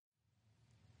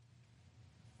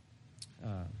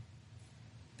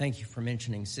thank you for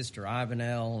mentioning Sister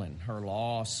Ivanelle and her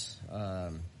loss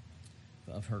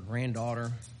of her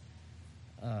granddaughter.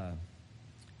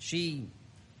 She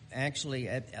actually,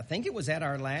 I think it was at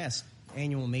our last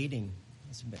annual meeting,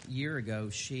 it's about a year ago,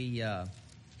 she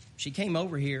came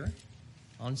over here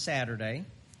on Saturday,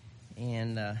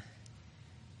 and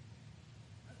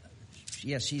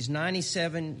yes, she's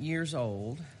 97 years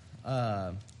old,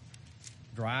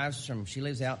 she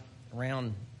lives out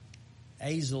around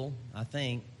Azle, I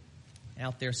think,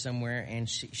 out there somewhere, and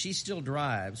she still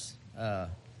drives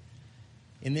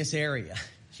in this area.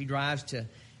 She drives to,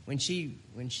 when she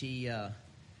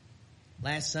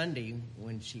last Sunday,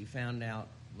 when she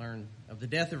learned of the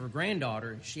death of her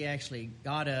granddaughter, she actually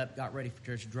got up, got ready for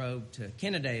church, drove to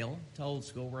Kennedale, to Old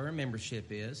School, where her membership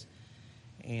is,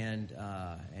 and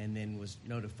then was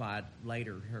notified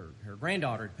later her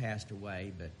granddaughter had passed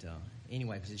away. But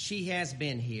anyway, because she has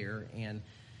been here, and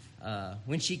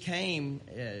when she came,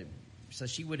 so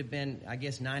she would have been, I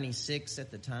guess, 96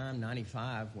 at the time,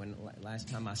 95 when last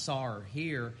time I saw her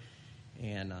here.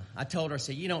 And I told her, I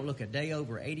said, "You don't look a day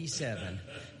over 87."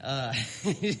 And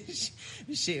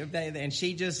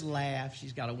she just laughed.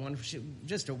 She's got a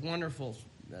wonderful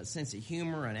sense of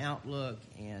humor and outlook,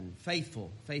 and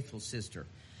faithful sister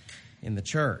in the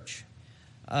church.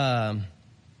 Again,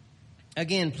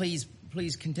 please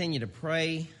continue to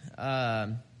pray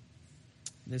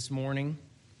this morning.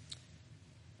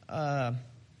 Tried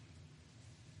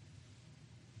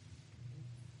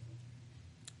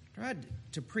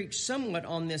to preach somewhat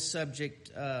on this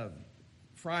subject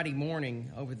Friday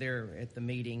morning over there at the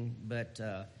meeting, but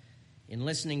in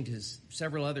listening to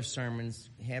several other sermons,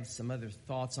 have some other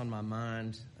thoughts on my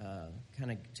mind,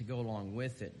 kind of to go along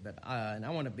with it. But and I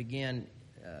want to begin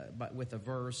with a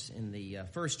verse in the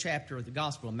first chapter of the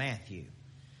Gospel of Matthew,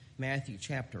 Matthew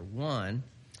chapter 1.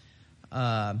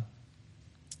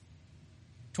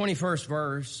 21st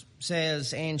verse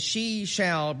says, "And she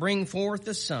shall bring forth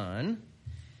a son,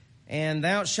 and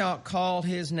thou shalt call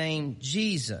his name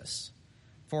Jesus,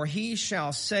 for he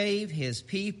shall save his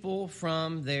people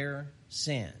from their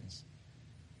sins."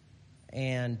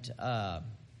 And I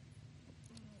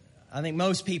think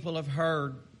most people have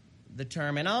heard the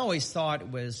term, and I always thought it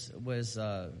was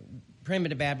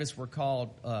primitive Baptists were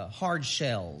called hard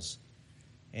shells.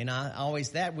 And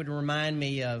that would remind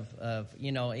me of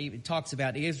it talks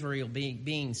about Israel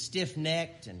being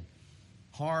stiff-necked and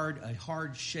a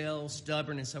hard shell,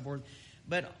 stubborn and so forth.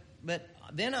 But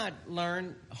then I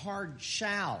learned hard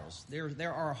shalls.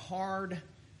 There are hard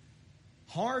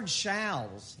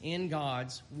shalls in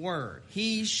God's word.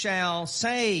 He shall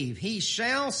save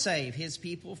his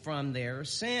people from their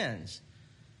sins.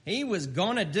 He was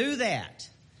going to do that.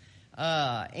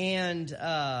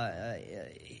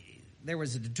 There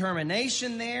was a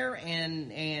determination there,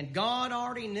 and God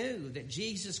already knew that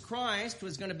Jesus Christ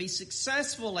was going to be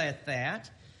successful at that,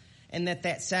 and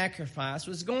that sacrifice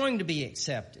was going to be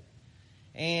accepted.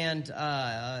 And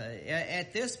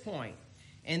at this point,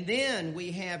 and then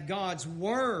we have God's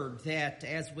Word that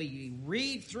as we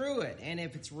read through it, and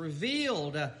if it's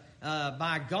revealed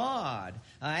by God,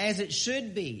 as it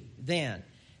should be then,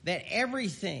 that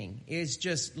everything is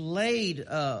just laid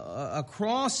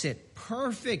across it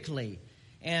perfectly,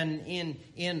 and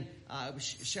in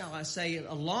shall I say,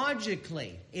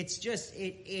 logically. It's just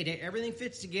everything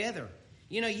fits together.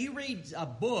 You read a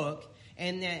book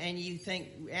and you think,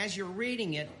 as you're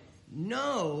reading it,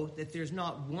 know that there's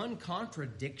not one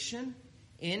contradiction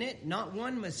in it, not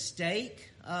one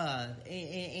mistake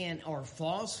or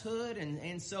falsehood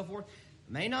and so forth.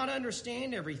 May not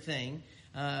understand everything.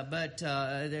 But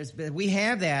we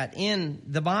have that in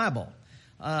the Bible.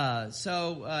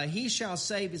 So he shall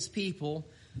save his people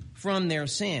from their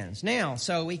sins. Now,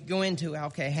 so we go into,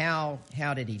 okay, how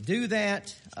did he do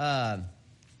that?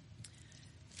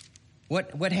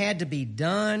 What had to be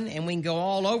done? And we can go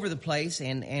all over the place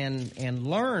and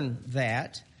learn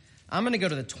that. I'm going to go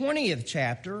to the 20th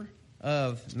chapter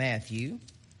of Matthew.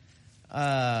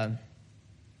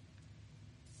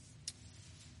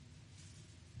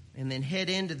 And then head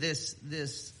into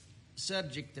this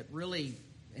subject that really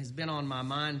has been on my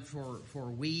mind for a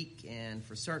week and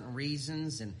for certain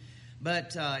reasons.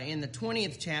 But in the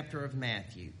 20th chapter of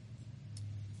Matthew,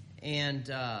 and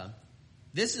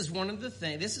this is one of the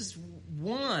things. This is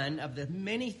one of the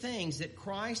many things that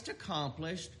Christ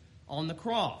accomplished on the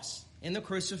cross, in the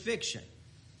crucifixion.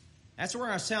 That's where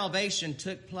our salvation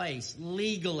took place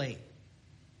legally.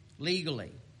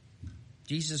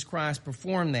 Jesus Christ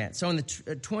performed that. So in the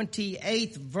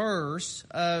 28th verse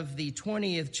of the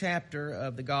 20th chapter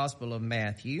of the Gospel of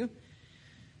Matthew,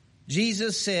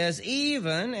 Jesus says,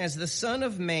 even as the Son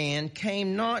of Man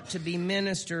came not to be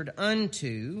ministered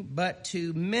unto, but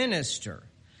to minister,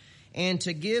 and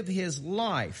to give his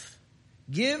life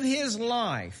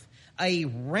a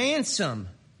ransom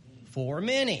for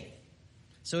many.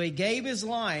 So he gave his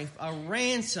life a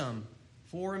ransom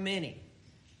for many.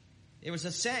 He was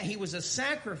a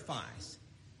sacrifice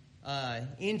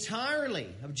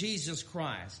entirely of Jesus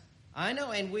Christ. I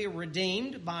know, and we're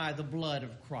redeemed by the blood of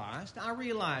Christ. I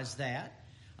realize that.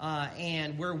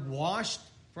 And we're washed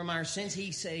from our sins.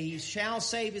 He shall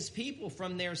save his people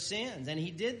from their sins. And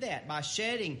he did that by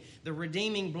shedding the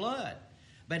redeeming blood.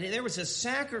 But there was a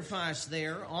sacrifice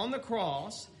there on the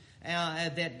cross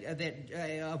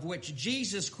of which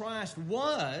Jesus Christ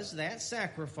was that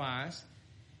sacrifice.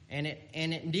 And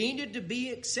it needed to be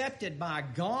accepted by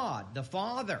God, the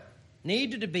Father.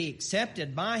 Needed to be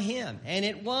accepted by Him. And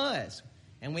it was.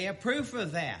 And we have proof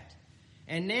of that.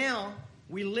 And now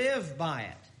we live by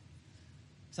it.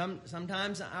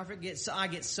 Sometimes I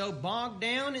get so bogged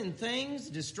down in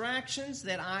things, distractions,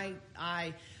 that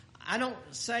I don't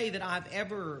say that I've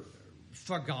ever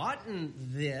forgotten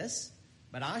this,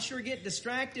 but I sure get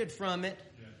distracted from it.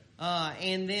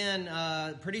 And then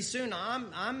pretty soon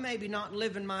I'm maybe not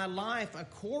living my life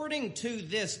according to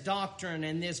this doctrine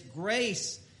and this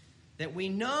grace that we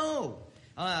know.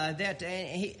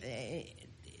 It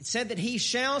said that He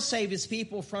shall save His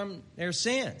people from their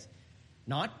sins.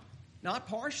 Not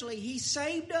partially. He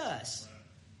saved us.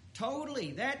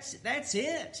 Totally. That's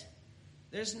it.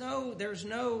 There's no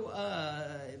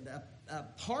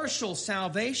partial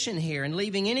salvation here and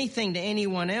leaving anything to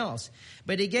anyone else.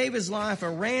 But He gave His life a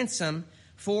ransom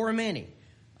for many.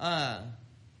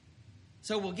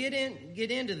 So we'll get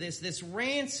into this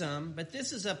ransom, but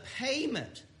this is a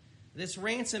payment. This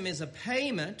ransom is a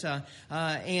payment,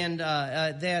 and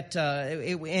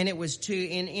it was to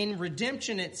in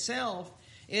redemption itself.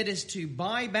 It is to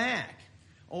buy back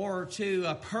or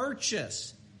to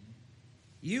purchase.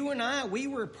 You and I, we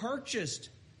were purchased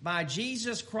by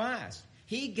Jesus Christ.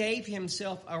 He gave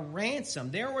Himself a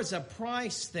ransom. There was a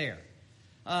price there.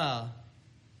 And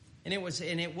it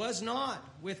was not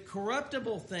with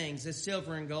corruptible things as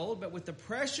silver and gold, but with the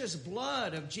precious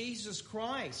blood of Jesus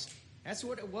Christ. That's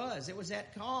what it was. It was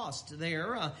that cost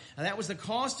there. That was the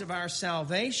cost of our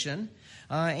salvation.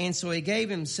 And so He gave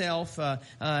Himself a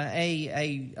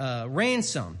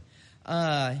ransom.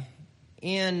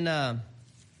 In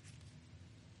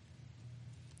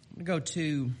go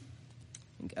to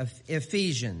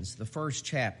Ephesians, the first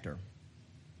chapter.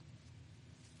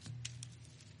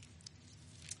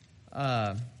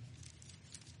 In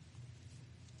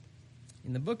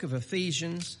the book of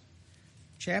Ephesians,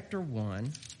 chapter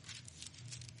 1,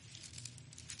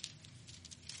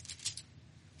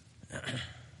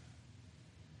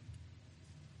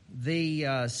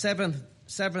 the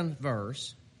seventh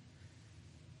verse,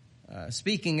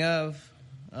 speaking of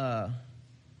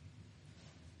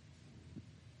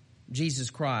Jesus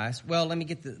Christ. Well, let me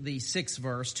get the sixth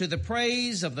verse. To the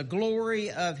praise of the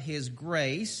glory of His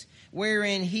grace,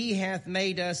 wherein He hath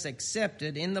made us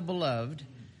accepted in the beloved,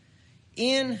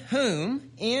 in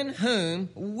whom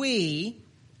we.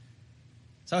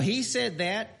 So he said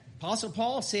that. Apostle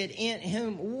Paul said, in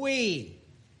whom we.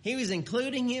 He was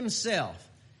including himself.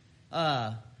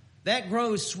 That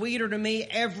grows sweeter to me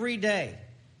every day.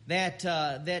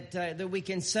 That we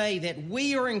can say that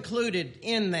we are included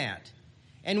in that.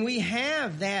 And we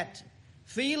have that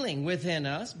feeling within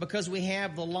us because we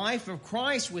have the life of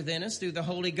Christ within us through the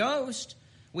Holy Ghost.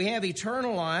 We have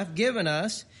eternal life given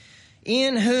us,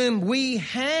 in whom we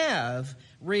have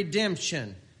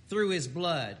redemption through His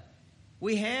blood.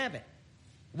 We have it.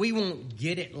 We won't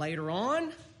get it later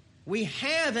on. We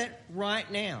have it right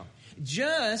now.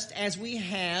 Just as we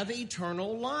have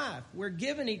eternal life. We're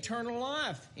given eternal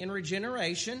life in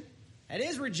regeneration. That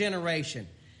is regeneration.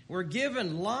 We're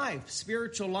given life,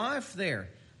 spiritual life there,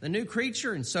 the new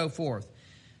creature and so forth.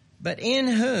 But in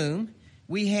whom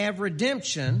we have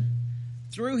redemption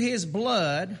through His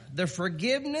blood, the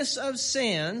forgiveness of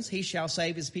sins. He shall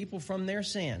save His people from their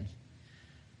sins.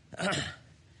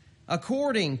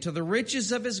 According to the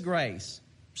riches of His grace.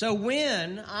 So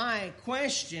when I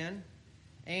question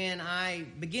and I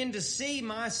begin to see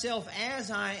myself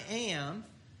as I am,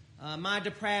 my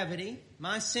depravity,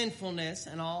 my sinfulness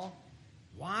and all,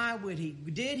 why would He?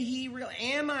 Did He really?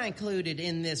 Am I included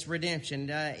in this redemption?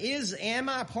 Am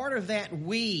I part of that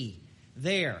we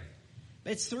there?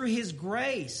 It's through His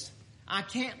grace. I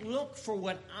can't look for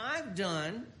what I've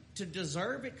done to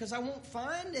deserve it because I won't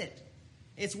find it.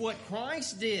 It's what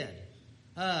Christ did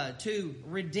to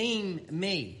redeem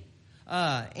me.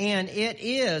 And it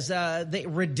is the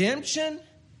redemption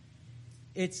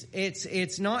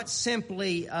it's not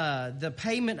simply the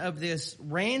payment of this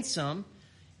ransom.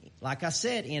 Like I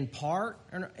said, in part,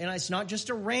 and it's not just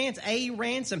a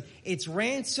ransom. It's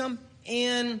ransom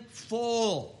in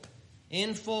full,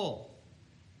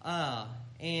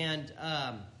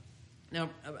 Now,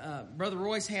 Brother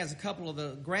Royce has a couple of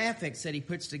the graphics that he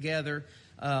puts together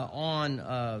on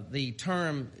the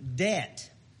term debt,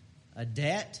 a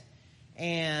debt.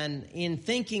 And in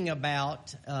thinking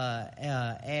about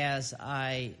as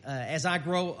I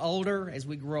grow older, as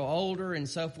we grow older and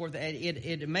so forth,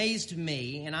 it amazed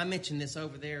me, and I mentioned this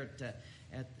over there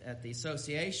at the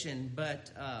association,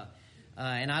 but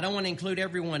and I don't want to include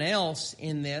everyone else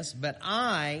in this, but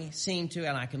I seem to,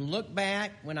 and I can look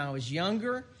back when I was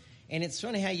younger, and it's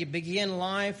funny how you begin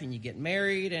life and you get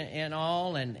married and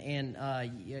all, and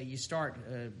you start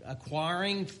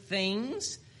acquiring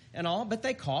things and all, but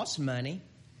they cost money.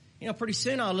 You know, pretty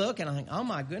soon I look and I think, oh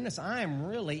my goodness, I am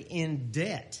really in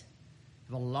debt.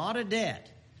 I have a lot of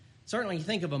debt. Certainly you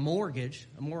think of a mortgage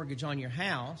on your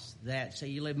house, that so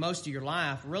you live most of your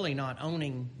life really not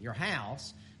owning your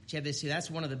house. But you have this,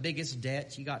 that's one of the biggest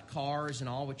debts. You got cars and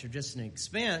all, which are just an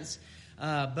expense.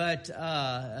 But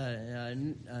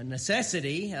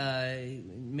necessity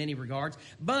in many regards.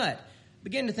 But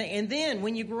begin to think, and then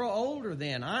when you grow older,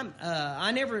 then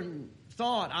I never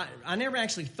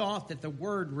actually thought that the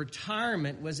word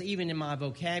retirement was even in my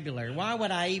vocabulary. Why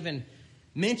would I even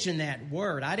mention that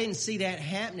word? I didn't see that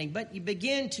happening. But you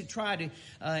begin to try to,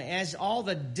 as all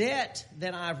the debt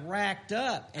that I've racked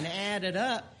up and added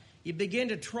up, you begin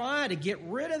to try to get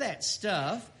rid of that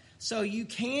stuff so you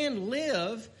can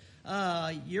live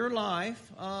your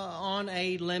life on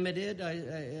a limited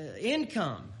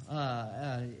income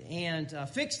and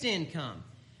fixed income.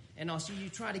 And also you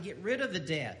try to get rid of the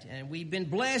debt. And we've been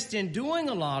blessed in doing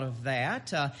a lot of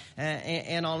that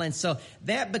and all. And so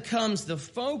that becomes the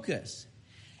focus.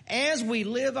 As we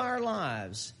live our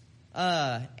lives,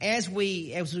 as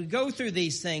we go through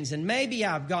these things, and maybe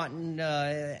I've gotten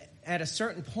at a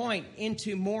certain point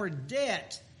into more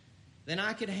debt than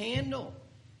I could handle.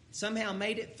 Somehow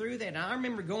made it through that. And I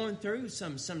remember going through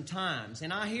some times,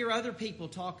 and I hear other people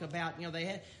talk about, you know, they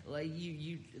had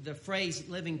the phrase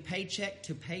living paycheck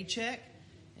to paycheck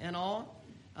and all.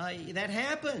 That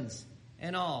happens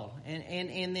and all,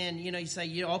 and then you know you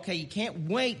say okay, you can't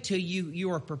wait till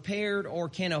you are prepared or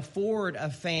can afford a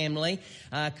family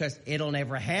because it'll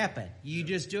never happen. You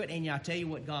just do it, and I tell you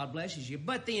what, God blesses you.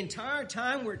 But the entire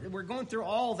time we're going through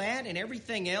all that and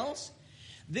everything else.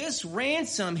 This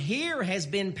ransom here has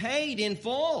been paid in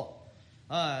full.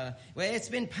 It's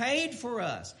been paid for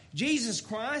us. Jesus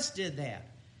Christ did that.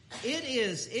 It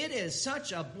is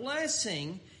such a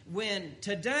blessing when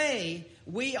today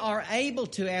we are able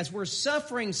to, as we're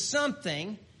suffering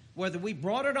something, whether we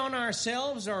brought it on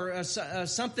ourselves or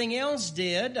something else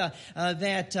did,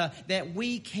 that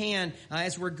we can,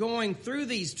 as we're going through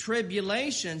these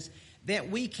tribulations,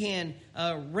 that we can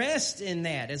rest in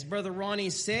that. As Brother Ronnie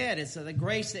said, it's the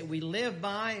grace that we live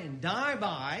by and die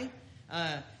by.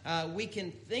 We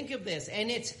can think of this.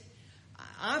 And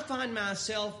I find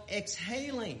myself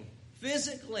exhaling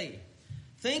physically,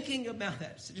 thinking about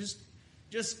that. So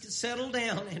just settle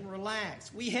down and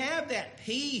relax. We have that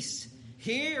peace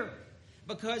here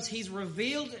because He's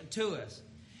revealed it to us.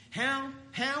 How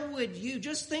would you,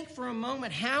 just think for a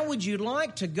moment, how would you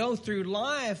like to go through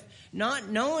life not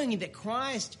knowing that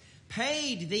Christ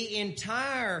paid the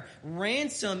entire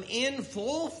ransom in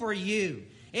full for you?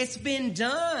 It's been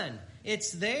done.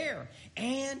 It's there.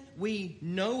 And we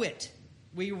know it.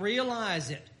 We realize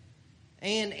it.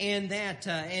 And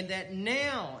that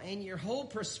now, and your whole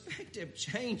perspective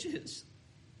changes.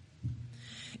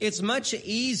 It's much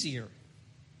easier.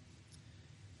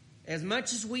 As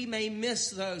much as we may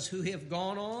miss those who have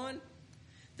gone on,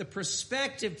 the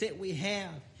perspective that we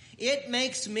have, it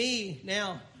makes me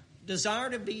now desire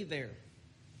to be there.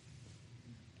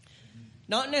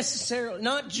 Not necessarily,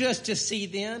 not just to see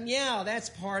them. Yeah, that's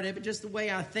part of it, just the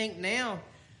way I think now.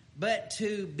 But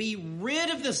to be rid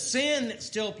of the sin that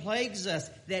still plagues us,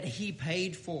 that He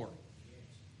paid for.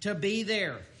 To be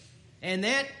there. And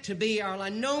that to be our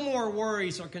life. No more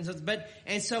worries or concerns.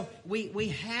 And so we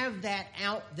have that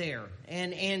out there.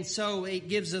 And so it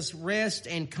gives us rest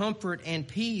and comfort and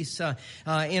peace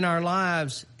in our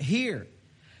lives here.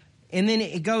 And then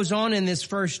it goes on in this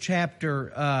first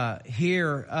chapter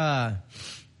here.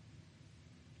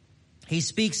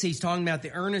 He's talking about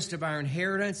the earnest of our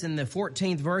inheritance. In the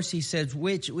 14th verse, he says,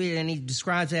 and he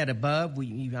describes that above.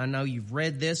 I know you've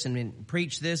read this and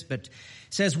preached this, but it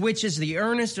says, which is the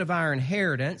earnest of our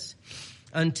inheritance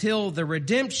until the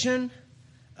redemption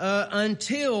of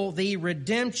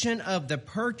the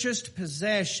purchased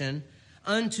possession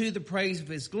unto the praise of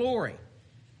His glory.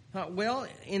 Well,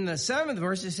 in the 7th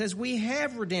verse, it says, we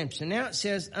have redemption. Now it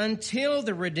says, until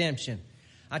the redemption.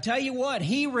 I tell you what,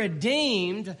 He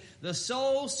redeemed the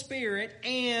soul, spirit,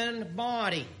 and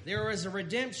body. There is a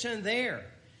redemption there.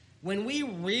 When we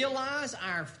realize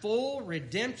our full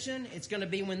redemption, it's going to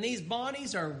be when these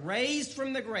bodies are raised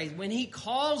from the grave, when He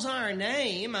calls our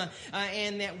name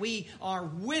and that we are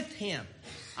with Him.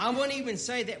 I won't even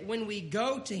say that when we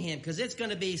go to Him, because it's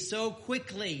going to be so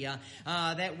quickly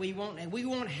that we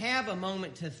won't have a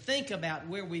moment to think about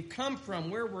where we've come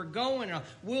from, where we're going.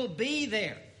 We'll be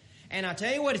there. And I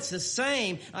tell you what, it's the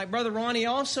same, like Brother Ronnie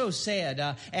also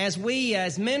said, as we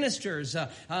as ministers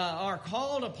are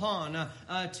called upon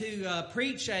to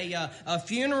preach a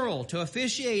funeral, to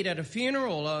officiate at a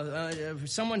funeral,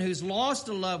 someone who's lost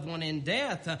a loved one in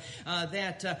death,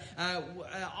 that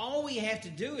all we have to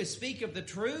do is speak of the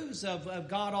truths of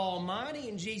God Almighty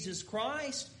and Jesus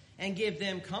Christ and give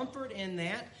them comfort in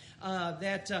that. And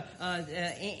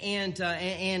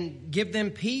give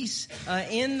them peace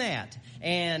in that.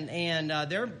 And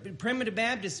there are primitive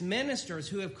Baptist ministers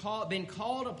who have been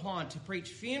called upon to preach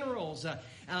funerals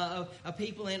of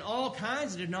people in all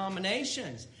kinds of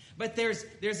denominations. But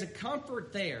there's a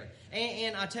comfort there.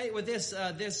 And I tell you with this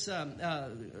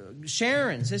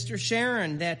Sharon, Sister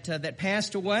Sharon, that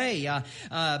passed away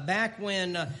back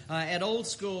when at Old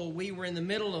School we were in the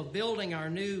middle of building our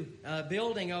new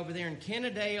building over there in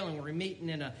Kennedale, and we were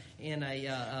meeting in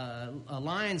a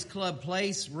Lions Club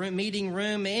meeting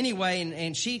room anyway,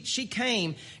 and she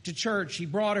came to church. She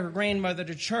brought her grandmother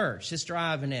to church, Sister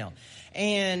Ivanell.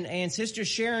 And Sister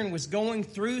Sharon was going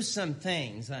through some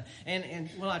things. And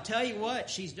well, I tell you what,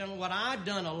 she's done what I've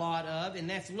done a lot of, and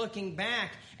that's looking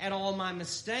back at all my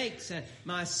mistakes and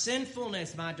my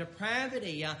sinfulness, my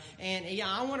depravity.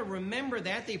 I want to remember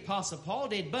that the Apostle Paul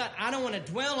did, but I don't want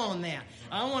to dwell on that.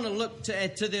 I want to look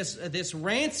to this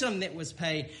ransom that was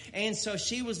paid. And so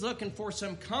she was looking for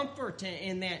some comfort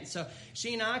in that. And so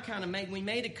she and I we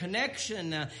made a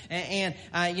connection.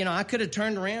 I could have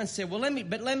turned around and said, well,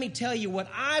 let me tell you what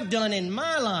I've done in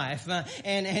my life,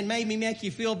 and maybe make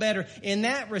you feel better in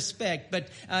that respect. But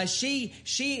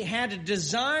she had a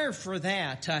desire for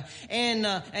that. And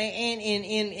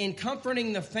in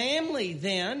comforting the family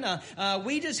then,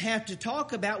 we just have to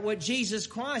talk about what Jesus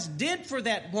Christ did for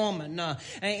that woman,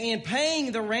 and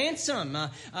paying the ransom.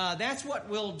 That's what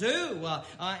we'll do.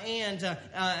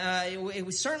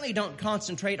 We certainly don't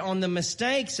concentrate on the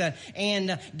mistakes.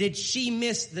 And did she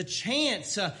miss the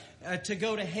chance to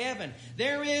go to heaven?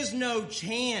 There is no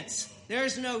chance.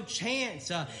 There's no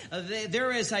chance.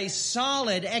 There is a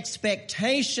solid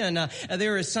expectation.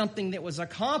 There is something that was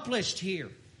accomplished here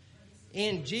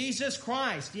in Jesus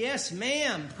Christ. Yes,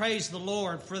 ma'am. Praise the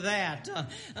Lord for that.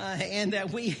 And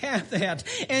that we have that.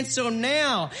 And so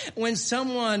now, when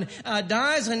someone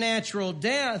dies a natural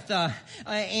death,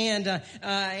 and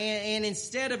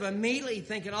instead of immediately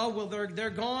thinking, oh, well, they're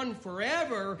gone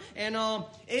forever, and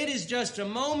it is just a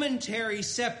momentary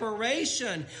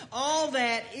separation. All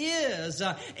that is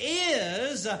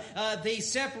the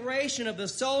separation of the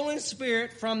soul and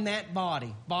spirit from that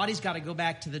body. Body's got to go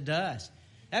back to the dust.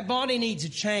 That body needs a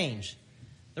change.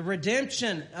 The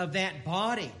redemption of that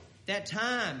body, that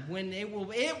time when it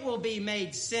will be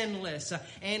made sinless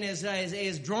and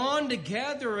is drawn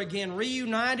together again,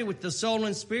 reunited with the soul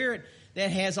and spirit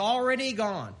that has already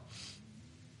gone.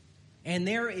 And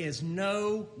there is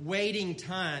no waiting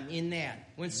time in that.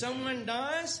 When someone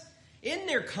dies, isn't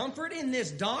there comfort in this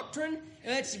doctrine?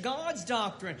 It's God's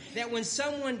doctrine that when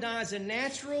someone dies a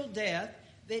natural death,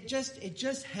 it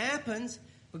just happens.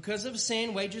 Because of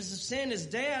sin, wages of sin is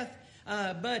death,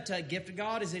 but gift of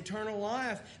God is eternal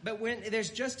life. But when there's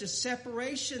just a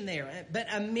separation there, but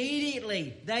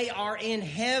immediately they are in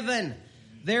heaven.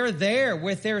 They're there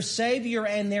with their Savior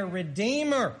and their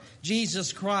Redeemer,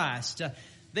 Jesus Christ.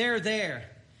 They're there.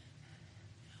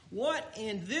 What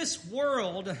in this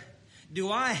world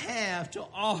do I have to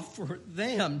offer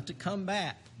them to come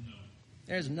back? No.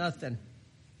 There's nothing.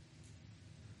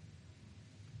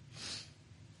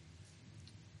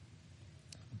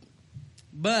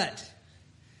 But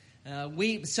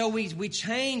we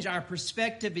change. Our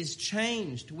perspective is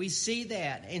changed. We see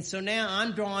that, and so now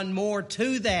I'm drawn more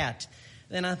to that.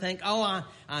 Then I think, oh,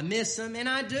 I miss them, and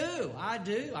I do. I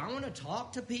want to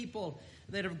talk to people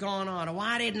that have gone on.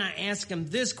 Why didn't I ask them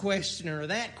this question or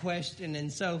that question,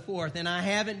 and so forth? And I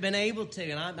haven't been able to,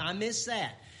 and I miss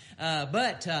that.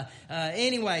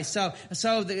 Anyway, so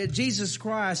Jesus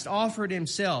Christ offered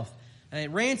Himself a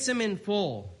ransom in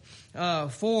full.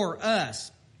 For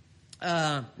us.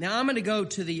 Now I'm going to go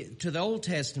to the Old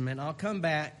Testament. I'll come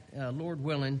back, Lord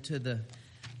willing, to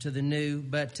the New.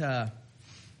 But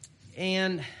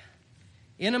And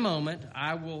in a moment,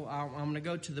 I'm going to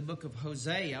go to the book of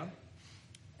Hosea.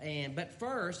 But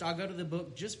first, I'll go to the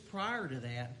book just prior to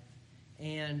that.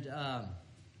 And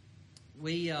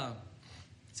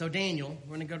so Daniel,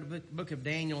 we're going to go to the book of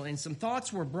Daniel. And some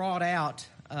thoughts were brought out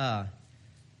by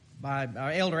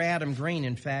our elder Adam Green,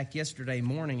 in fact, yesterday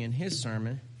morning in his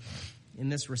sermon in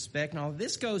this respect. Now,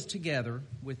 this goes together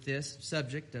with this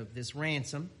subject of this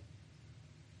ransom.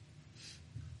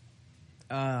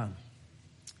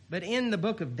 But in the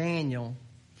book of Daniel,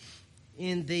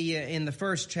 in the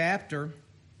first chapter,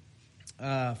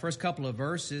 first couple of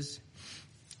verses,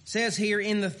 says here,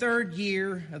 in the third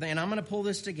year, and I'm going to pull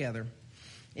this together,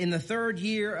 in the third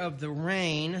year of the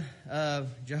reign of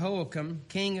Jehoiakim,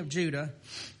 king of Judah,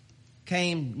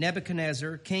 came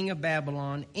Nebuchadnezzar, king of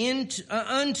Babylon,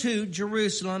 unto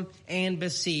Jerusalem and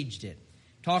besieged it.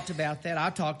 Talked about that. I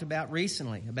talked about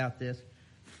recently about this.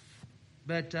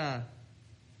 But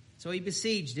so he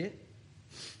besieged it,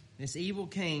 this evil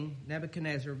king,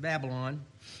 Nebuchadnezzar of Babylon.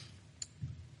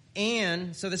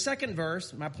 And so the second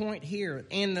verse, my point here,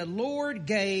 and the Lord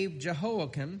gave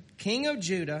Jehoiakim, king of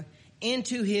Judah,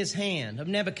 into his hand, of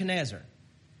Nebuchadnezzar.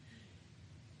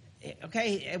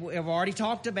 Okay, I've already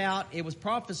talked about, it was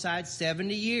prophesied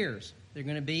 70 years. They're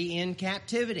going to be in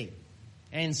captivity.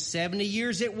 And 70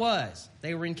 years it was.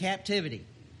 They were in captivity.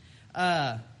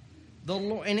 The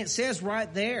Lord, and it says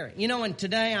right there, and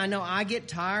today I know I get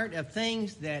tired of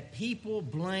things that people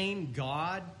blame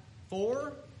God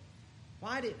for.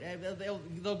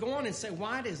 They'll go on and say,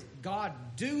 why does God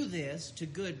do this to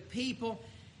good people?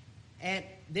 And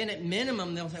then at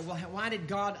minimum, they'll say, well, why did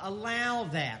God allow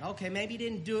that? Okay, maybe he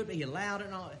didn't do it, but he allowed it.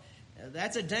 And all.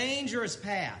 That's a dangerous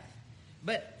path.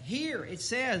 But here it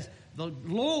says, the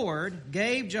Lord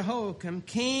gave Jehoiakim,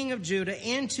 king of Judah,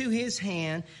 into his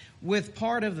hand with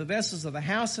part of the vessels of the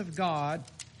house of God,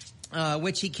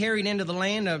 which he carried into the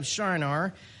land of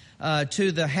Shinar,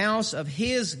 to the house of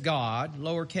his God,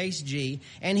 lowercase g,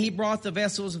 and he brought the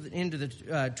vessels into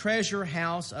the treasure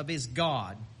house of his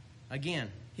God. Again,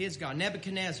 his God,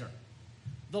 Nebuchadnezzar.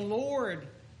 The Lord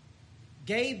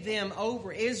gave them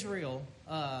over Israel.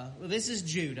 This is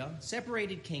Judah,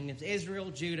 separated kingdoms,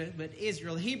 Israel, Judah, but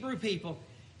Israel, the Hebrew people,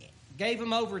 gave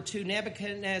them over to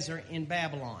Nebuchadnezzar in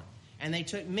Babylon. And they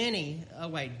took many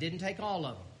away, didn't take all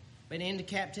of them, but into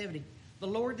captivity. The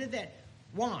Lord did that.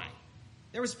 Why?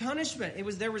 There was punishment.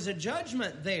 There was a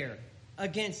judgment there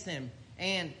against them.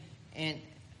 And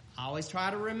I always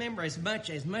try to remember, as much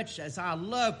as I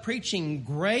love preaching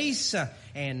grace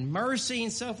and mercy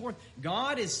and so forth,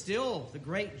 God is still the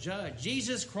great judge.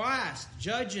 Jesus Christ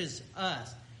judges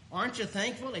us. Aren't you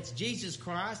thankful it's Jesus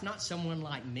Christ, not someone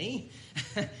like me?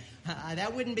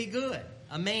 That wouldn't be good,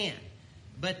 a man.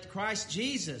 But Christ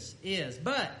Jesus is.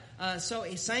 But, so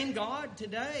same God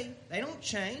today. They don't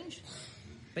change.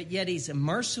 But yet he's a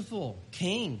merciful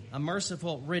king, a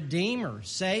merciful redeemer,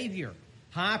 savior,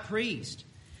 high priest.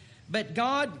 But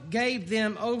God gave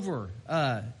them over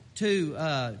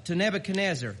to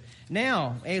Nebuchadnezzar.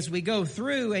 Now, as we go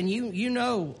through, and you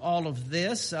know all of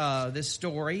this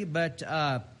story, but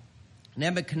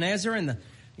Nebuchadnezzar and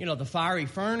the fiery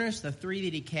furnace, the 3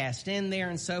 that he cast in there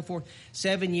and so forth,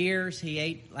 7 years he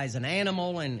ate as an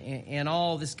animal, and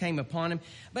all this came upon him.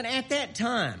 But at that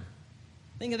time,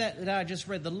 think of that I just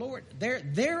read, the Lord,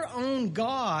 their own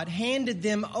God handed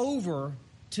them over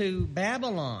to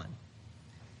Babylon.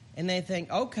 And they think,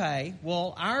 okay,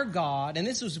 well, our God, and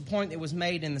this was a point that was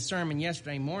made in the sermon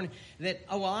yesterday morning, that,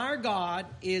 our God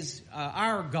is,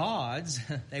 our gods,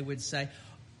 they would say,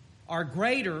 are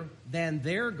greater than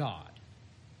their God.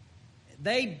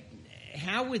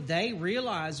 How would they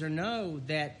realize or know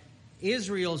that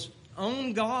Israel's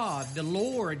own God, the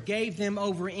Lord, gave them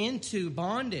over into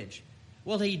bondage?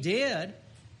 Well, he did.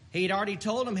 He'd already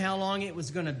told them how long it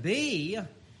was going to be.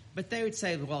 But they would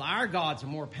say, well, our gods are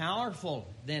more powerful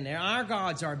than our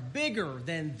gods are bigger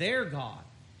than their God.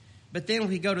 But then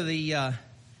we go to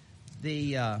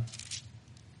the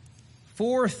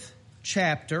fourth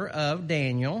chapter of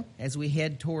Daniel as we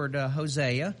head toward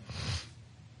Hosea.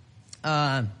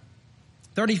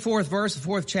 34th verse, the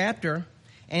 4th chapter.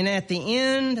 And at the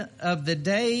end of the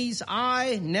days,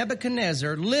 I,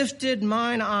 Nebuchadnezzar, lifted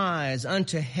mine eyes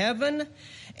unto heaven,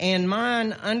 and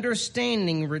mine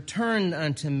understanding returned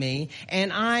unto me,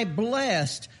 and I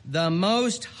blessed the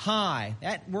Most High.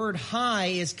 That word high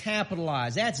is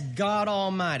capitalized. That's God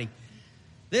Almighty.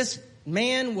 This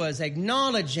man was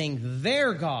acknowledging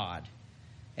their God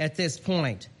at this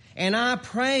point. And I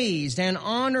praised and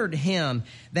honored him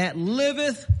that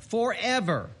liveth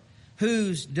forever,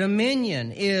 whose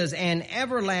dominion is an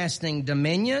everlasting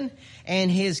dominion, and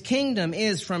his kingdom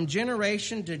is from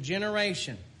generation to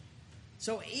generation.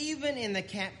 So even in the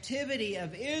captivity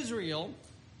of Israel,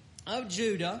 of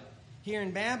Judah, here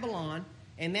in Babylon,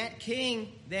 and that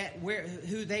king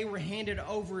who they were handed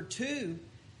over to,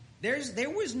 there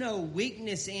was no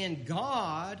weakness in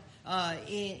God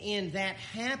in that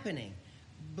happening.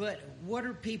 But what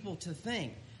are people to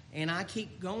think? And I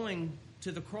keep going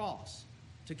to the cross,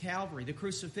 to Calvary, the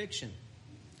crucifixion.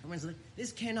 Everyone's like,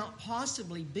 this cannot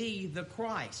possibly be the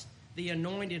Christ, the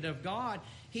anointed of God.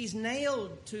 He's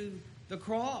nailed to the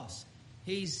cross.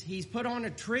 He's put on a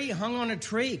tree, hung on a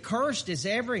tree. Cursed is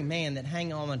every man that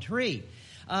hang on a tree.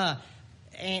 And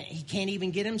he can't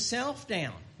even get himself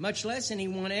down, much less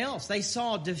anyone else. They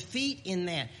saw defeat in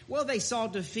that. Well, they saw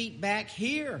defeat back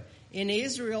here in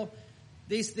Israel.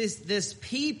 This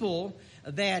people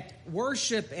that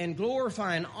worship and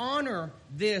glorify and honor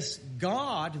this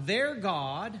God, their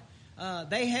God,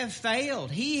 they have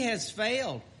failed. He has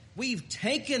failed. We've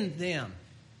taken them.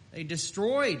 They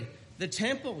destroyed the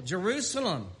temple,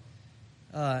 Jerusalem,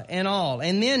 and all.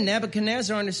 And then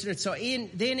Nebuchadnezzar understood. So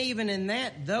then even in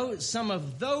that, some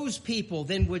of those people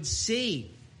then would see,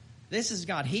 this is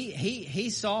God. He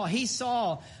saw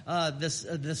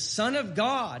the Son of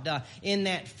God in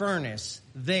that furnace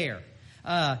there.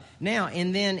 Now,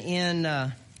 and then in,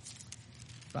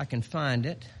 if I can find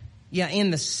it,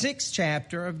 in the 6th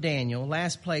chapter of Daniel,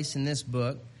 last place in this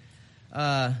book,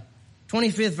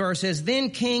 25th verse says, Then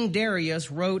King Darius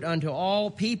wrote unto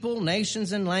all people,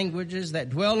 nations, and languages that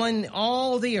dwell in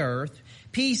all the earth,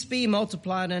 Peace be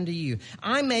multiplied unto you.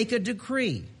 I make a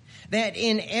decree that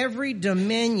in every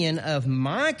dominion of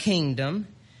my kingdom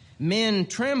men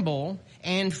tremble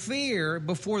and fear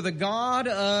before the God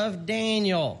of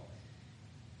Daniel.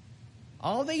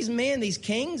 All these men, these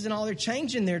kings and all, they're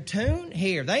changing their tune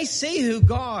here. They see who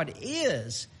God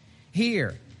is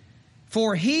here.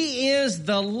 For he is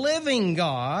the living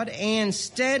God and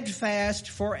steadfast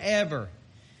forever.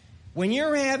 When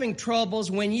you're having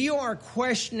troubles, when you are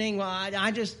questioning, well,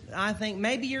 I think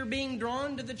maybe you're being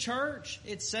drawn to the church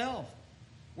itself,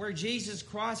 where Jesus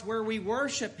Christ, where we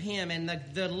worship him and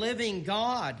the living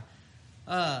God.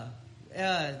 But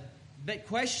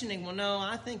questioning, well, no,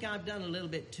 I think I've done a little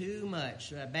bit too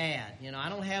much bad. I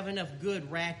don't have enough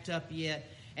good racked up yet.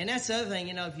 And that's the other thing,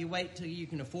 if you wait till you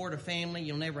can afford a family,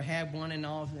 you'll never have one and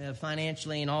all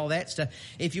financially and all that stuff.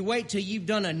 If you wait till you've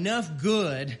done enough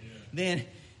good, then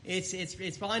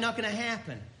it's probably not going to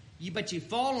happen. But you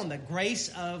fall on the grace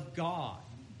of God.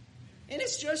 And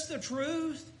it's just the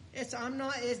truth.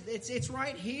 It's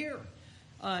right here.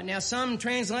 Now, some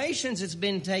translations it's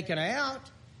been taken out.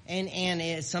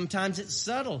 And sometimes it's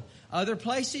subtle. Other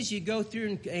places you go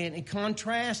through and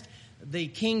contrast the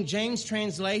King James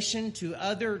translation to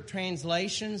other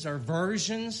translations or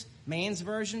versions, man's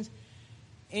versions.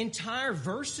 Entire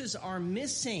verses are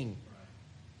missing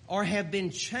or have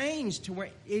been changed to where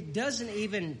it doesn't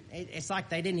even, it's like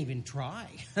they didn't even try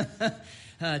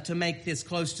to make this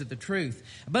close to the truth.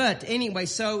 But anyway,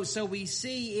 so we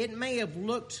see it may have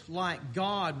looked like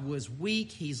God was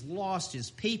weak. He's lost his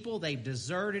people. They've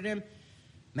deserted him,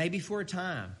 maybe for a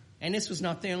time. And this was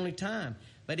not the only time,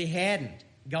 but he hadn't.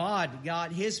 God,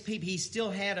 his people, he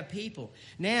still had a people.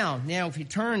 Now, if you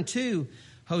turn to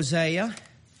Hosea,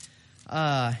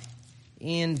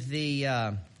 in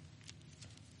the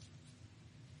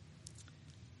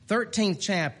 13th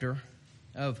chapter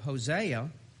of Hosea,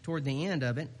 toward the end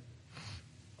of it,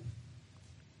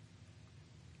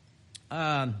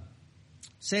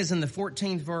 says in the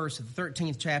 14th verse of the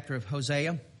 13th chapter of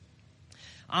Hosea,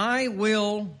 I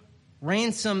will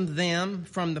ransom them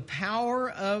from the power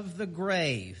of the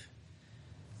grave.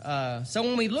 So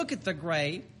when we look at the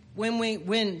grave,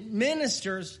 when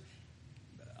ministers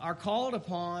are called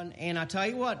upon, and I tell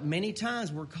you what, many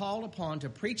times we're called upon to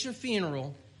preach a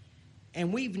funeral,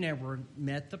 and we've never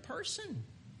met the person.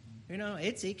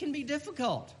 It can be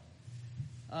difficult.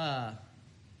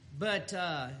 But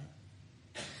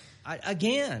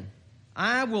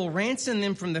I will ransom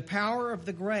them from the power of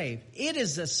the grave. It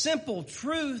is a simple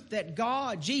truth that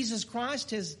God, Jesus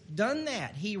Christ, has done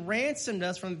that. He ransomed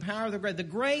us from the power of the grave. The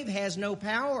grave has no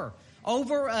power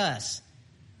over us.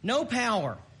 No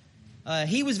power.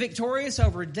 He was victorious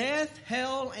over death,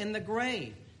 hell, and the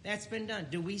grave. That's been done.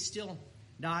 Do we still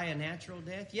die a natural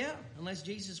death? Yeah, unless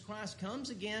Jesus Christ comes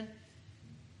again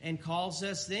and calls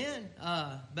us then.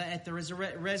 But at the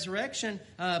resurrection,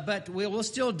 but we'll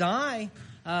still die.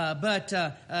 But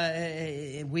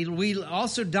we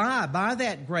also die by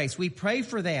that grace. We pray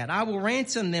for that. I will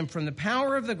ransom them from the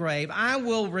power of the grave. I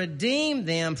will redeem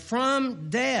them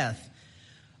from death.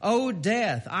 O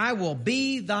death, I will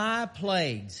be thy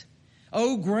plagues.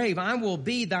 O grave, I will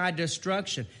be thy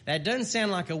destruction. That doesn't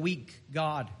sound like a weak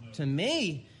God to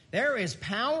me, There is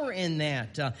power in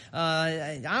that.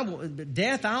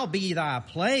 Death, I'll be thy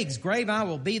plagues. Grave, I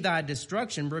will be thy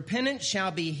destruction. Repentance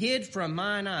shall be hid from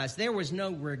mine eyes. There was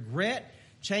no regret,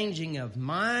 changing of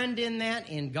mind in that,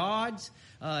 in God's,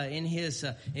 in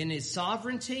His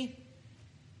sovereignty.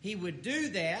 He would do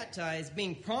that. It's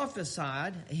being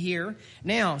prophesied here.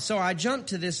 Now, so I jumped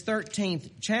to this 13th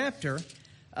chapter.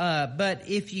 But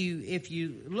if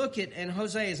you look at, and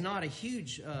Hosea is not a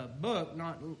huge book,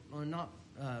 not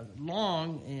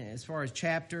long as far as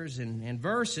chapters and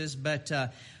verses, but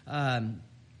one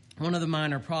of the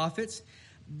minor prophets.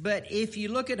 But if you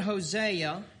look at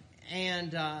Hosea,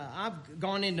 and I've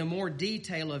gone into more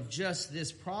detail of just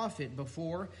this prophet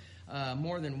before,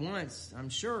 more than once, I'm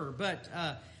sure. But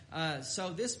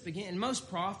so this began. Most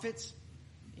prophets,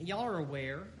 y'all are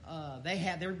aware,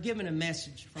 they're given a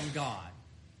message from God.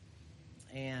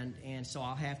 And so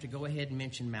I'll have to go ahead and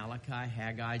mention Malachi,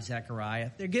 Haggai,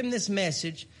 Zechariah. They're given this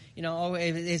message,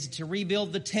 is to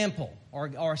rebuild the temple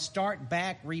or start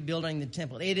back rebuilding the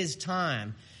temple. It is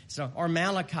time. So, or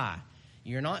Malachi,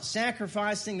 you're not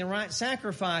sacrificing the right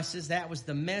sacrifices. That was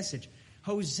the message.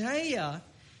 Hosea,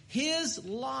 his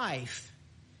life,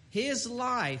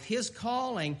 his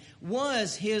calling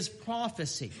was his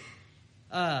prophecy.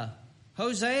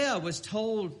 Hosea was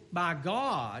told by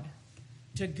God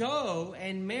to go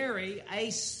and marry a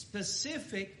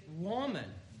specific woman.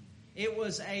 It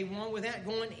was a one, without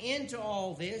going into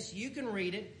all this, you can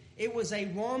read it. It was a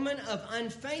woman of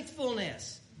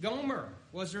unfaithfulness. Gomer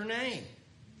was her name.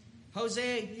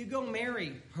 Hosea, you go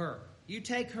marry her. You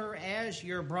take her as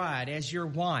your bride, as your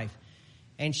wife.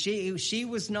 And she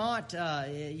was not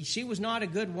a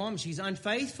good woman. She's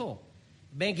unfaithful.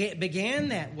 Began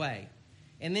that way.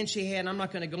 And then she had, I'm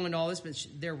not going to go into all this, but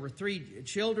there were 3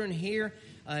 children here.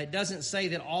 It doesn't say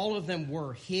that all of them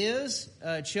were his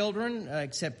children,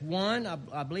 except one.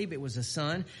 I believe it was a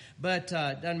son, but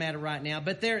doesn't matter right now.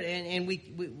 But there, and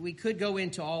we could go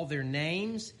into all their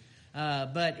names,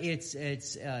 but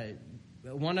it's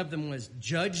one of them was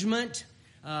judgment.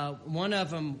 One of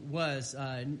them was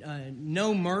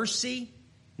no mercy,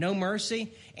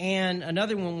 and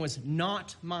another one was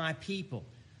not my people.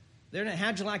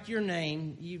 How'd you like your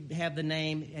name? You have the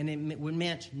name, and it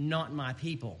meant not my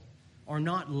people, or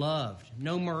not loved,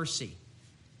 no mercy.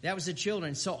 That was the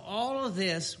children. So all of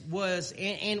this was,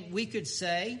 and we could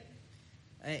say,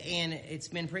 and it's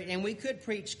been and we could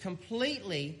preach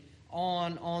completely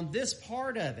on this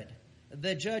part of it,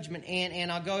 the judgment. And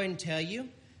I'll go ahead and tell you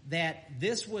that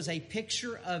this was a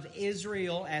picture of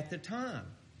Israel at the time.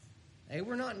 They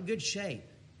were not in good shape.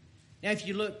 Now, if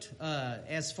you looked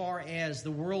as far as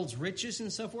the world's riches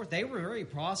and so forth, they were very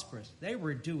prosperous. They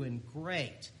were doing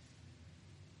great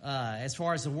as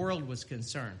far as the world was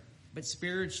concerned. But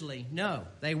spiritually, no,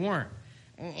 they weren't.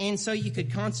 And so you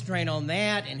could concentrate on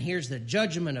that, and here's the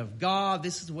judgment of God.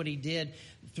 This is what He did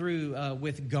through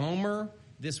with Gomer,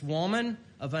 this woman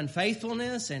of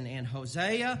unfaithfulness, and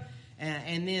Hosea,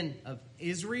 and then of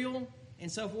Israel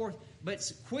and so forth.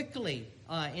 But quickly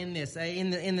in this,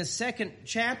 in the second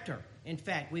chapter, in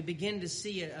fact, we begin to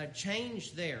see a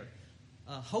change there,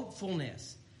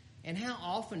 hopefulness. And how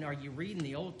often are you reading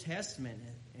the Old Testament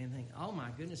and think, "Oh my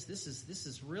goodness, this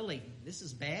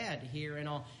is bad here," and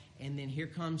all, and then here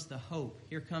comes the hope,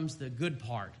 here comes the good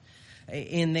part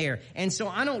in there. And so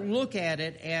I don't look at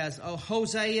it as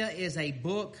Hosea is a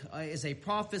book, is a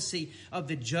prophecy of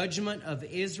the judgment of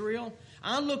Israel.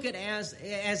 I look at it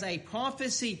as a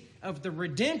prophecy of the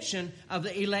redemption of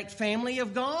the elect family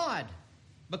of God,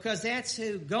 because that's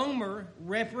who Gomer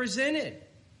represented.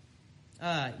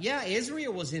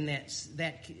 Israel was in that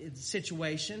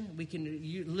situation. We can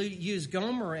use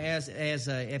Gomer as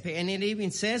and it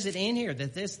even says it in here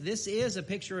that this is a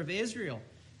picture of Israel,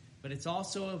 but it's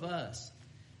also of us,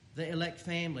 the elect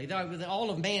family, all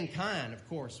of mankind, of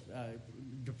course,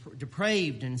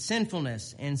 depraved and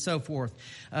sinfulness and so forth.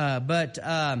 But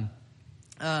as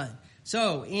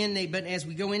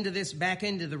we go into this, back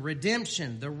into the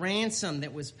redemption, the ransom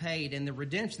that was paid, and the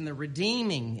redemption, the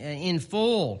redeeming in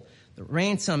full, the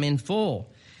ransom in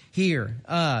full here.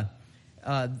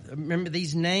 Remember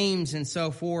these names and so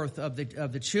forth of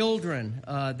the children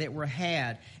that were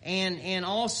had, and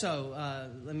also I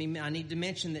need to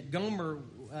mention that Gomer,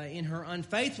 in her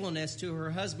unfaithfulness to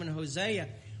her husband Hosea,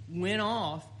 went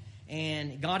off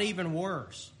and got even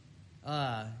worse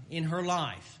in her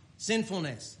life,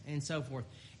 sinfulness and so forth,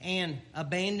 and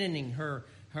abandoning her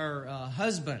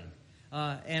husband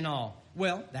and all.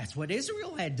 Well, that's what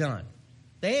Israel had done.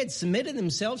 They had submitted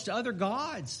themselves to other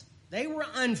gods. They were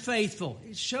unfaithful.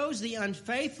 It shows the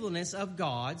unfaithfulness of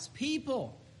God's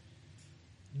people.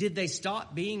 Did they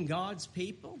stop being God's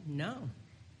people? No.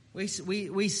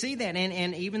 We see that,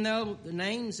 and even though the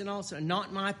names and also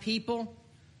not my people,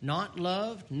 not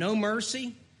loved, no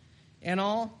mercy, and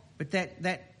all, but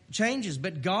that changes.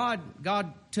 But God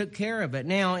took care of it.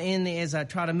 Now, as I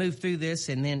try to move through this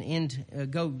and then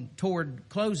go toward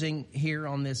closing here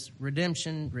on this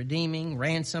redemption, redeeming,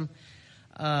 ransom,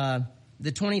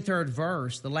 the 23rd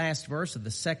verse, the last verse of the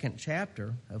 2nd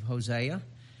chapter of Hosea,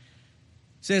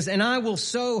 says, "And I will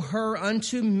sow her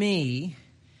unto me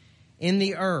in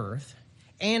the earth,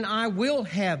 and I will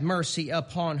have mercy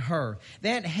upon her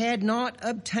that had not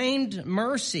obtained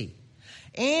mercy.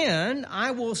 And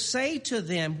I will say to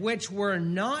them which were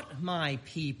not my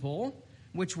people,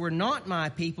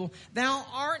 thou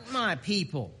art my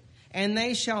people. And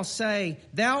they shall say,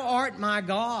 thou art my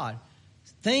God."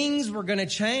 Things were going to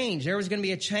change. There was going to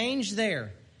be a change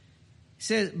there.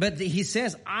 He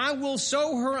says, "I will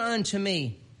sow her unto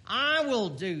me." I will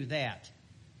do that.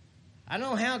 I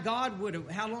don't know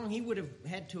how long he would have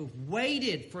had to have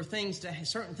waited for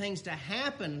certain things to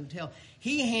happen until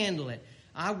he handled it.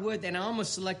 I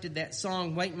almost selected that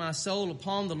song, "Wait My Soul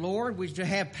Upon the Lord," which to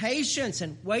have patience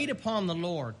and wait upon the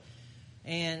Lord.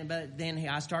 But then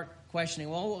I start questioning,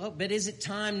 but is it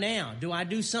time now? Do I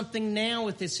do something now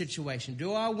with this situation?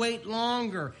 Do I wait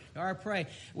longer? Do I pray?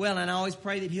 Well, and I always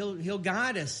pray that he'll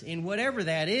guide us in whatever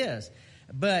that is.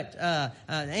 But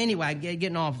anyway,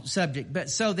 getting off subject. But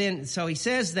so he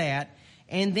says that,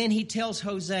 and then he tells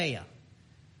Hosea.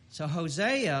 So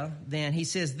Hosea, then, he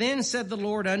says, "Then said the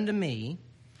Lord unto me,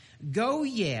 go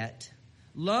yet,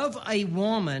 love a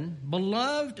woman,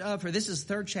 beloved of her," this is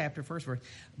 3rd chapter, 1st verse,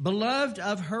 "beloved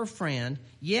of her friend,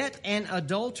 yet an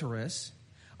adulteress,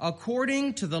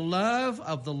 according to the love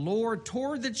of the Lord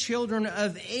toward the children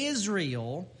of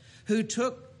Israel, who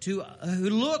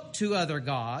look to other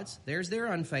gods," there's their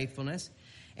unfaithfulness,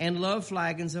 "and love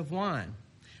flagons of wine."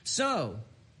 So,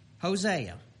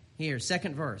 Hosea, here,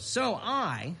 2nd verse. "So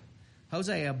I,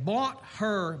 Hosea, bought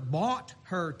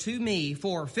her to me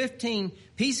for 15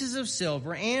 pieces of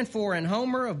silver, and for an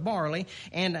homer of barley,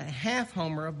 and a half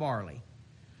homer of barley.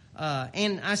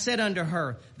 And I said unto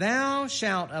her, thou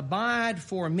shalt abide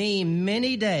for me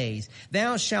many days.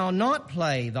 Thou shalt not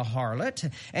play the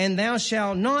harlot, and thou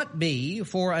shalt not be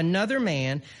for another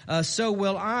man. So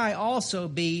will I also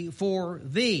be for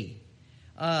thee.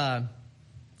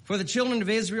 For the children of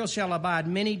Israel shall abide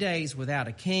many days without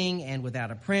a king, and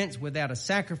without a prince, without a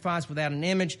sacrifice, without an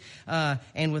image,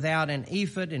 and without an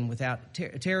ephod, and without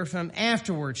teraphim.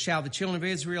 Afterwards shall the children of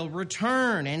Israel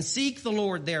return and seek the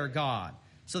Lord their God."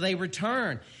 So they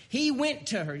return. He went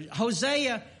to her.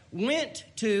 Hosea went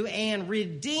to and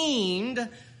redeemed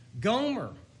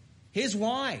Gomer, his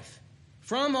wife,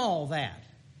 from all that.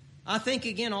 I think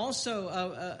again also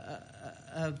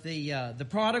of the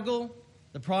prodigal.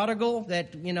 The prodigal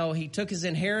that, he took his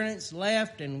inheritance,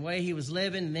 left, and the way he was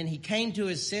living, and then he came to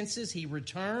his senses, he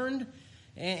returned,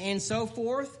 and so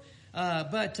forth.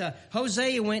 But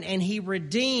Hosea went and he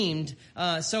redeemed.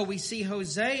 So we see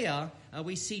Hosea,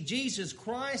 we see Jesus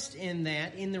Christ in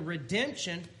that, in the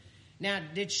redemption. Now,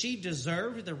 did she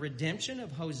deserve the redemption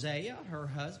of Hosea, her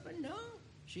husband? No,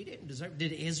 she didn't deserve.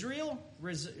 Did Israel,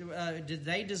 did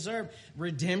they deserve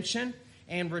redemption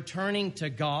and returning to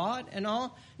God and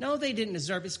all? No, they didn't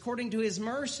deserve it. It's according to His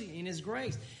mercy and His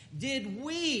grace. Did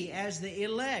we, as the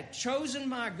elect, chosen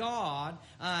by God,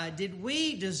 did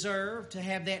we deserve to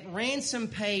have that ransom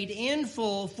paid in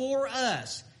full for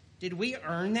us? Did we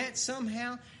earn that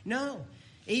somehow? No.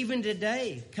 Even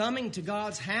today, coming to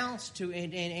God's house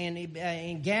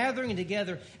and gathering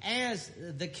together as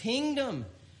the kingdom,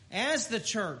 as the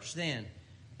church then,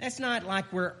 that's not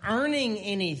like we're earning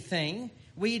anything.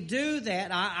 We do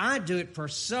that. I do it for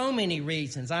so many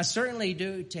reasons. I certainly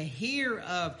do to hear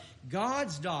of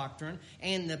God's doctrine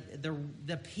and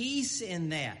the peace in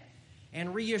that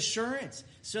and reassurance,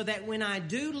 so that when I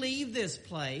do leave this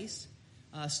place,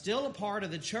 still a part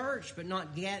of the church, but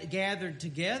not gathered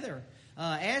together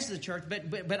as the church,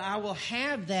 but I will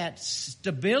have that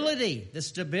stability, the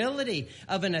stability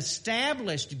of an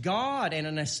established God and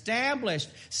an established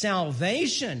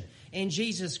salvation in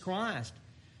Jesus Christ.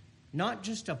 Not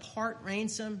just a part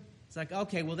ransom. It's like,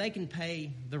 okay, well, they can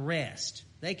pay the rest.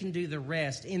 They can do the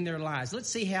rest in their lives. Let's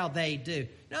see how they do.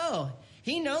 No,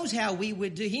 He knows how we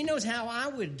would do. He knows how I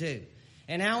would do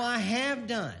and how I have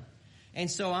done. And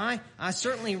so I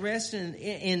certainly rest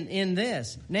in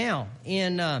this. Now,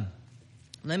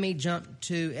 let me jump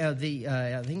to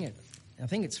I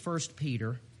think it's 1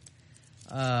 Peter.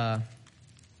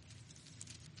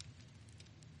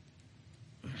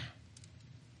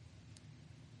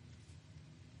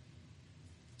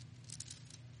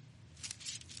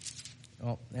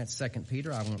 Oh, that's 2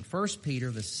 Peter. I want 1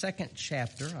 Peter, the 2nd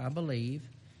chapter, I believe.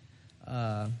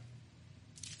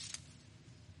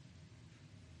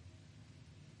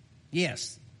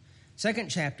 Yes, 2nd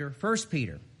chapter, 1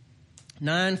 Peter,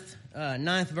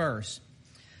 9th verse.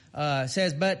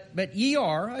 Says, But ye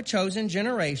are a chosen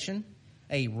generation,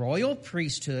 a royal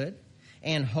priesthood,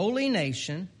 and holy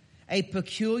nation, a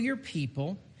peculiar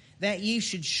people, that ye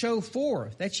should show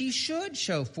forth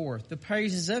the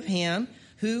praises of him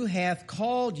who hath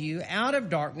called you out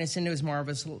of darkness into his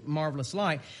marvelous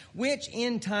light, which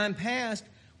in time past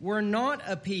were not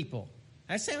a people.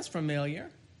 That sounds familiar.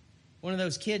 One of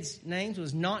those kids' names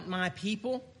was Not My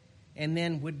People, and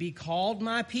then would be called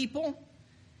My People.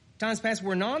 Times past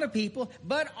were not a people,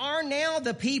 but are now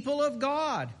the people of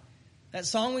God. That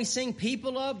song we sing,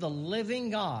 People of the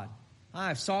Living God. I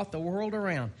have sought the world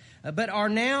around. But are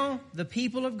now the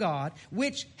people of God,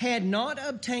 which had not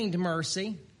obtained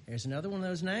mercy. There's another one of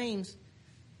those names.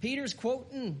 Peter's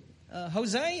quoting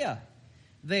Hosea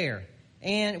there.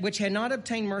 And which had not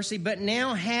obtained mercy, but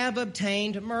now have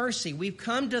obtained mercy. We've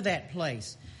come to that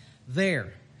place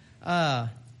there.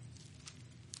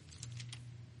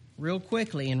 Real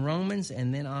quickly in Romans,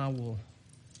 and then I will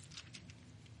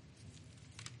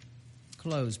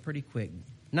close pretty quick.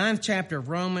 9th chapter of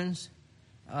Romans.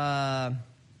 I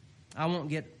won't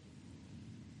get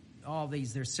all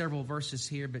these. There's several verses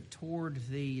here, but toward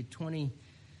the 24th,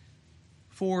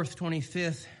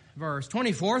 25th verse,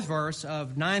 24th verse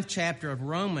of 9th chapter of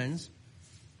Romans,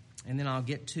 and then I'll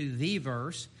get to the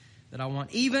verse that I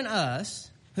want. Even us,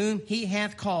 whom he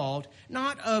hath called,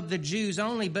 not of the Jews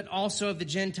only, but also of the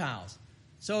Gentiles.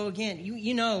 So again,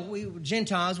 you know, we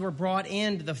Gentiles were brought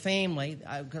into the family.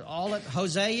 All of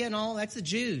Hosea and all, that's the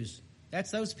Jews.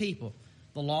 That's those people.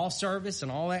 The law service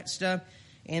and all that stuff.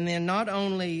 And then not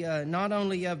only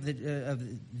of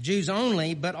the Jews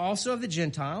only, but also of the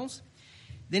Gentiles.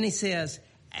 Then he says,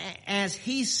 as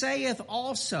he saith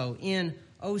also in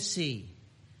OC.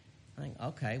 I think,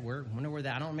 okay, wonder where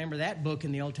that. I don't remember that book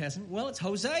in the Old Testament. Well, it's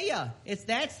Hosea.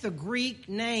 That's the Greek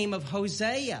name of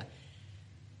Hosea.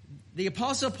 The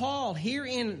Apostle Paul, here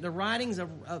in the writings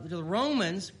of the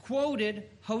Romans, quoted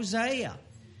Hosea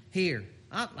here.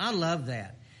 I love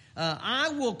that. I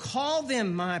will call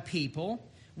them my people,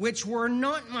 which were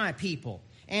not my people,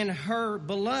 and her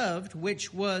beloved,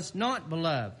 which was not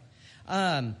beloved.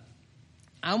 I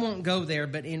won't go there,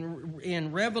 but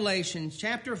in Revelation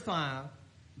chapter 5,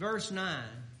 verse 9,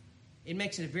 it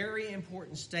makes a very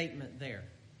important statement there.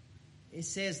 It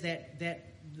says that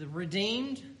the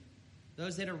redeemed,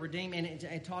 those that are redeemed, and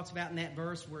it talks about in that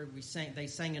verse where they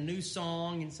sang a new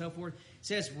song and so forth. It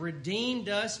says, redeemed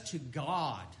us to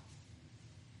God.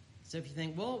 So if you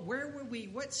think, well, where were we?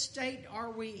 What state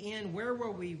are we in? Where were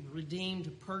we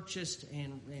redeemed, purchased,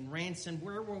 and ransomed?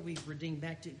 Where were we redeemed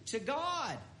back to? To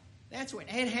God. That's what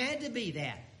it had to be.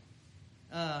 That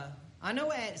I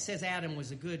know it says Adam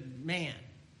was a good man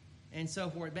and so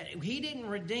forth, but he didn't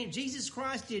redeem. Jesus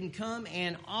Christ didn't come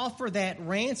and offer that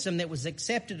ransom that was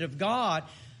accepted of God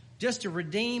just to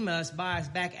redeem us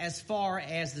back as far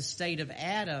as the state of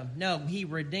Adam. No, he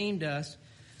redeemed us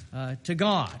to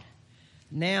God.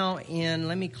 Now,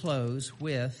 let me close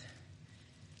with,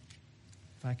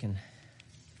 if I can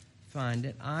find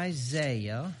it,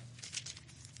 Isaiah,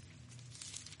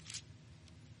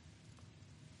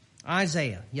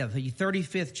 the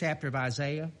 35th chapter of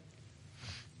Isaiah.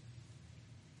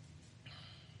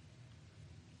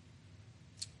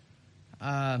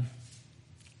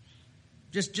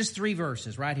 Just 3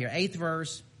 verses right here. 8th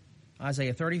verse,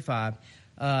 Isaiah 35.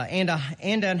 And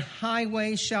an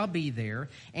highway shall be there,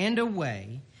 and a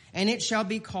way, and it shall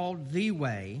be called the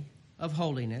way of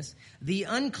holiness. The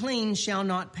unclean shall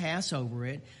not pass over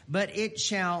it, but it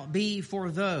shall be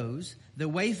for those, the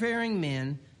wayfaring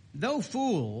men, though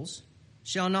fools,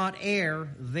 shall not err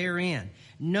therein.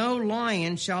 No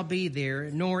lion shall be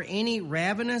there, nor any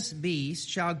ravenous beast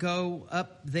shall go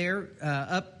up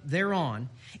thereon.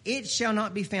 It shall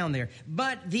not be found there.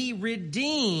 But the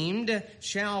redeemed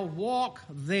shall walk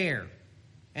there.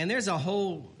 And there's a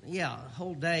whole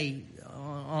day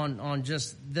on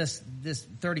just this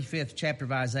 35th chapter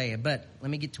of Isaiah. But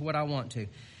let me get to what I want to.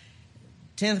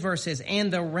 10th verse says,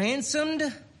 and the ransomed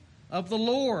of the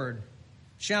Lord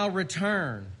shall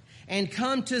return and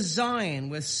come to Zion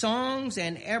with songs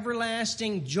and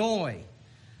everlasting joy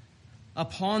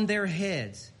upon their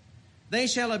heads. They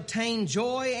shall obtain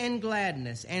joy and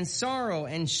gladness, and sorrow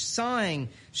and sighing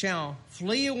shall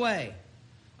flee away.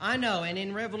 I know, and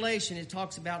in Revelation it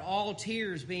talks about all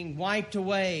tears being wiped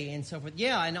away and so forth.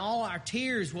 Yeah, and all our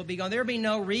tears will be gone. There will be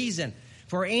no reason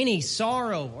for any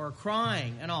sorrow or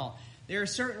crying and all. There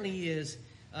certainly is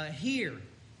here.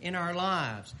 in our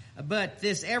lives. But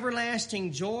this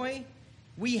everlasting joy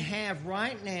we have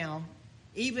right now,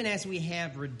 even as we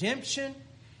have redemption,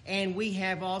 and we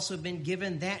have also been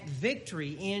given that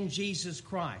victory in Jesus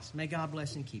Christ. May God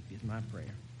bless and keep you is my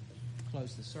prayer.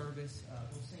 Close the service.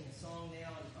 We'll sing a song now.